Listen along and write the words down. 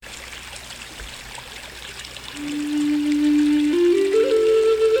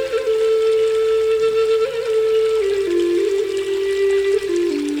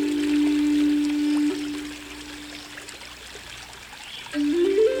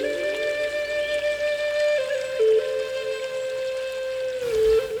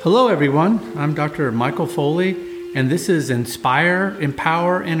Hello, everyone. I'm Dr. Michael Foley, and this is Inspire,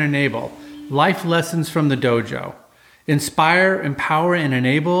 Empower, and Enable, Life Lessons from the Dojo. Inspire, Empower, and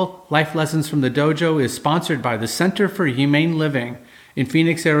Enable, Life Lessons from the Dojo is sponsored by the Center for Humane Living in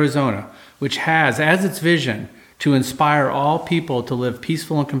Phoenix, Arizona, which has as its vision to inspire all people to live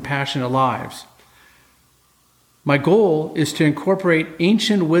peaceful and compassionate lives. My goal is to incorporate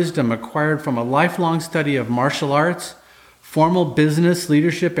ancient wisdom acquired from a lifelong study of martial arts, formal business,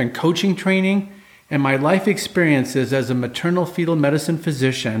 leadership, and coaching training, and my life experiences as a maternal fetal medicine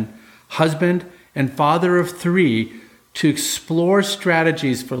physician, husband, and father of 3 to explore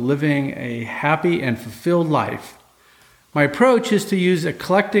strategies for living a happy and fulfilled life. My approach is to use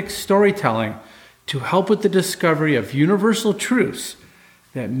eclectic storytelling to help with the discovery of universal truths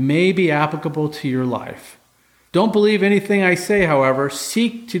that may be applicable to your life. Don't believe anything I say, however.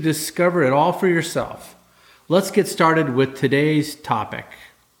 Seek to discover it all for yourself. Let's get started with today's topic.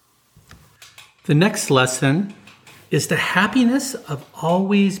 The next lesson is the happiness of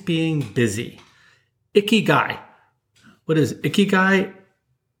always being busy. Ikigai. What is Ikigai?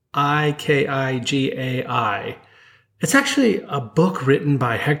 Ikigai. It's actually a book written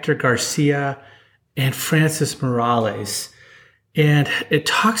by Hector Garcia and Francis Morales. And it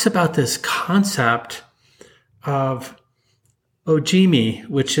talks about this concept of Ojimi,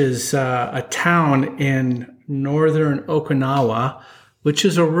 which is a town in northern Okinawa, which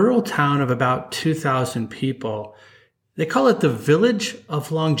is a rural town of about 2,000 people. They call it the Village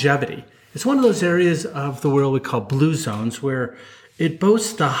of Longevity. It's one of those areas of the world we call blue zones, where it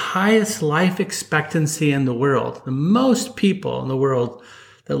boasts the highest life expectancy in the world. The most people in the world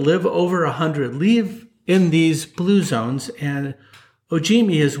that live over 100 live in these blue zones, and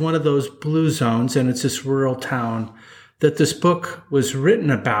Ojimi is one of those blue zones, and it's this rural town that this book was written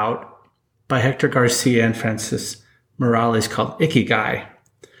about by Hector Garcia and Francis Morales, called Ikigai.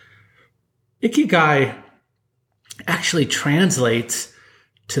 Ikigai actually translates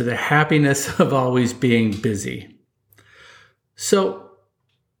to the happiness of always being busy. So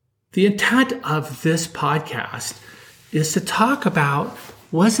the intent of this podcast is to talk about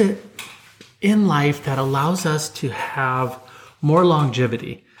what is it in life that allows us to have more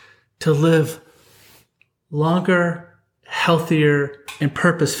longevity, to live longer, healthier, and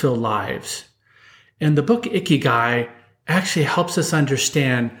purpose-filled lives. And the book Ikigai actually helps us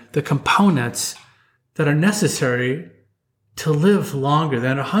understand the components that are necessary to live longer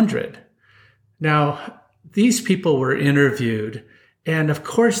than 100. Now, these people were interviewed, and of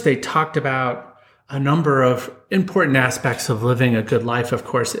course they talked about a number of important aspects of living a good life. Of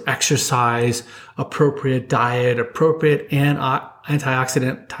course, exercise, appropriate diet, appropriate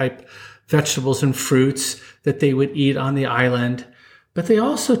antioxidant type vegetables and fruits that they would eat on the island. But they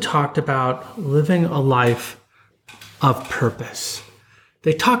also talked about living a life of purpose.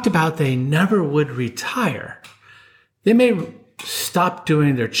 They talked about they never would retire. They may stop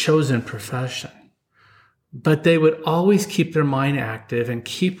doing their chosen profession, but they would always keep their mind active and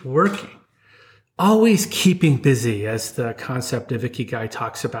keep working. Always keeping busy, as the concept of Ikigai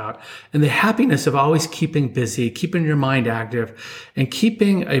talks about, and the happiness of always keeping busy, keeping your mind active, and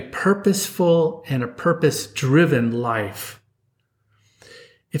keeping a purposeful and a purpose-driven life.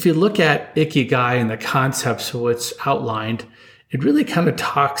 If you look at Ikigai and the concepts of what's outlined, it really kind of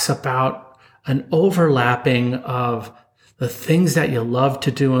talks about an overlapping of the things that you love to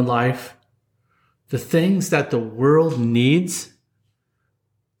do in life, the things that the world needs,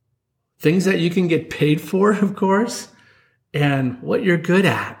 things that you can get paid for, of course, and what you're good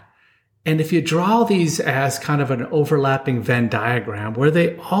at. And if you draw these as kind of an overlapping Venn diagram, where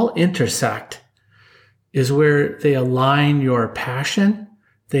they all intersect is where they align your passion,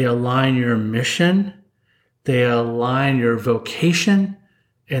 they align your mission, they align your vocation,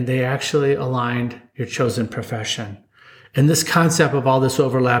 and they actually align your chosen profession. And this concept of all this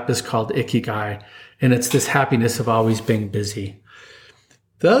overlap is called Ikigai, and it's this happiness of always being busy.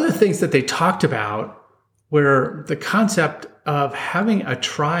 The other things that they talked about were the concept of having a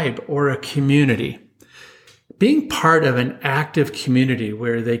tribe or a community, being part of an active community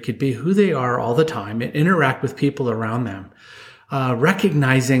where they could be who they are all the time and interact with people around them,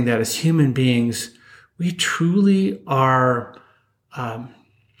 recognizing that as human beings, we truly are,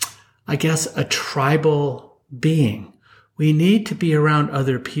 a tribal being. We need to be around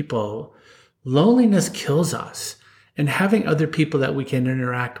other people. Loneliness kills us. And having other people that we can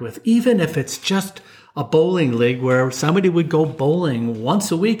interact with, even if it's just a bowling league where somebody would go bowling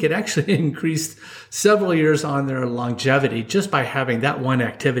once a week, it actually increased several years on their longevity just by having that one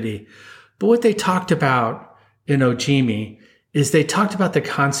activity. But what they talked about in Ojimi is they talked about the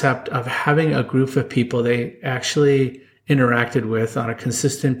concept of having a group of people they actually interacted with on a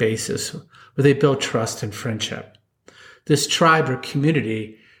consistent basis, where they built trust and friendship. This tribe or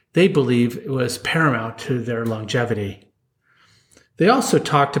community, they believe, was paramount to their longevity. They also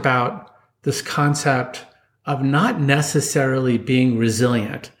talked about this concept of not necessarily being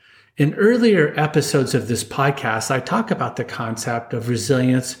resilient. In earlier episodes of this podcast, I talk about the concept of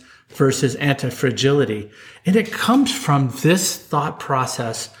resilience versus anti-fragility. And it comes from this thought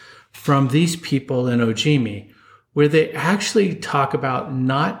process from these people in Ojimi, where they actually talk about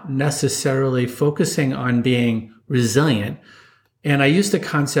not necessarily focusing on being resilient. And I used the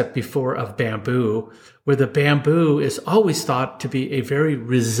concept before of bamboo, where the bamboo is always thought to be a very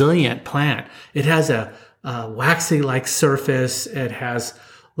resilient plant. It has a waxy-like surface. It has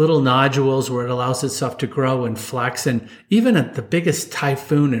little nodules where it allows itself to grow and flex. And even at the biggest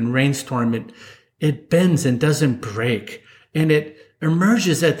typhoon and rainstorm, it bends and doesn't break. And it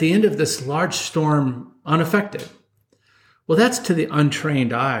emerges at the end of this large storm unaffected. Well, that's to the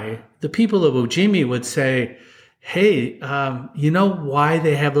untrained eye. The people of Ojimi would say, hey, you know why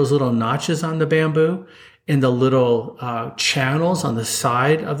they have those little notches on the bamboo and the little channels on the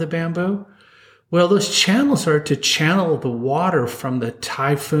side of the bamboo? Well, those channels are to channel the water from the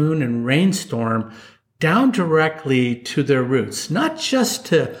typhoon and rainstorm down directly to their roots, not just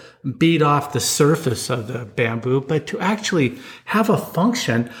to beat off the surface of the bamboo, but to actually have a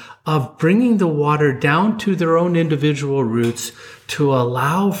function of bringing the water down to their own individual roots to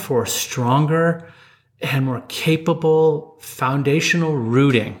allow for stronger and more capable foundational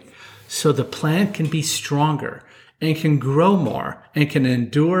rooting, so the plant can be stronger and can grow more and can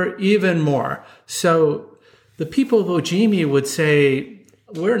endure even more. So the people of Ojimi would say,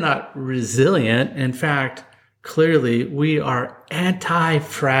 we're not resilient. In fact, clearly we are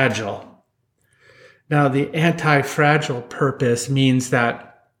anti-fragile. Now, the anti-fragile purpose means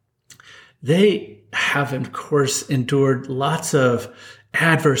that they have, of course, endured lots of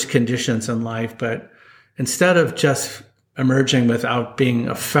adverse conditions in life, but instead of just emerging without being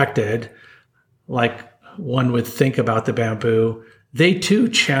affected, like one would think about the bamboo, they too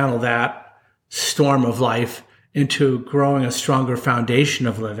channel that storm of life into growing a stronger foundation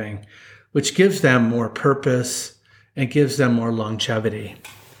of living, which gives them more purpose and gives them more longevity.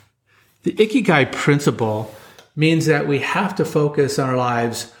 The Ikigai principle means that we have to focus our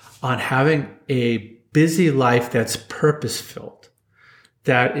lives on having a busy life that's purpose-filled,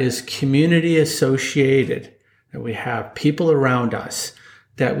 that is community associated, that we have people around us,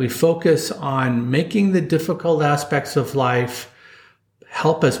 that we focus on making the difficult aspects of life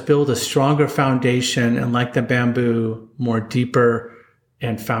help us build a stronger foundation and, like the bamboo, more deeper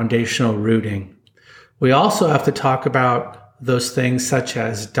and foundational rooting. We also have to talk about those things such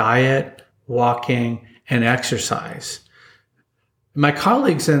as diet, walking, and exercise. My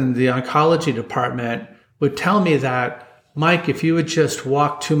colleagues in the oncology department would tell me that, Mike, if you would just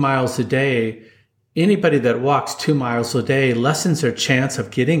walk 2 miles a day, anybody that walks 2 miles a day lessens their chance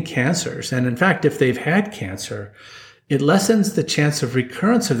of getting cancers. And in fact, if they've had cancer, it lessens the chance of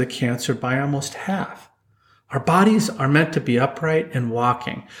recurrence of the cancer by almost half. Our bodies are meant to be upright and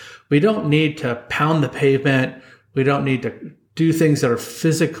walking. We don't need to pound the pavement. We don't need to do things that are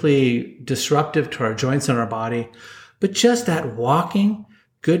physically disruptive to our joints and our body. But just that walking,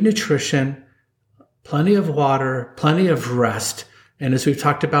 good nutrition, plenty of water, plenty of rest, and as we've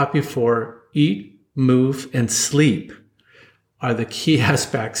talked about before, eat, move, and sleep are the key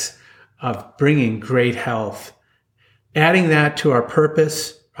aspects of bringing great health. Adding that to our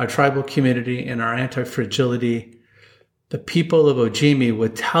purpose, our tribal community, and our anti-fragility, the people of Ojimi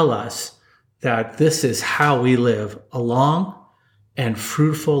would tell us that this is how we live a long and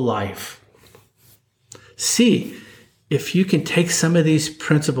fruitful life. See if you can take some of these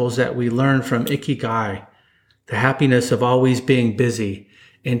principles that we learn from Ikigai, the happiness of always being busy,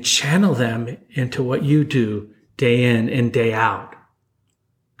 and channel them into what you do day in and day out.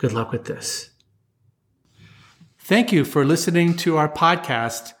 Good luck with this. Thank you for listening to our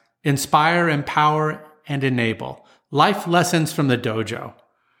podcast, Inspire, Empower, and Enable, Life Lessons from the Dojo.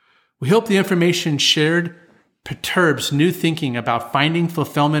 We hope the information shared perturbs new thinking about finding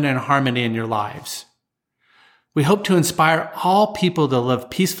fulfillment and harmony in your lives. We hope to inspire all people to live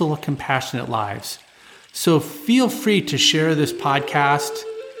peaceful, compassionate lives. So feel free to share this podcast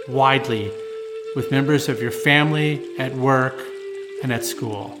widely with members of your family, at work, and at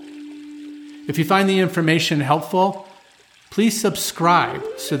school. If you find the information helpful, please subscribe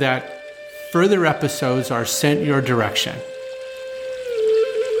so that further episodes are sent your direction.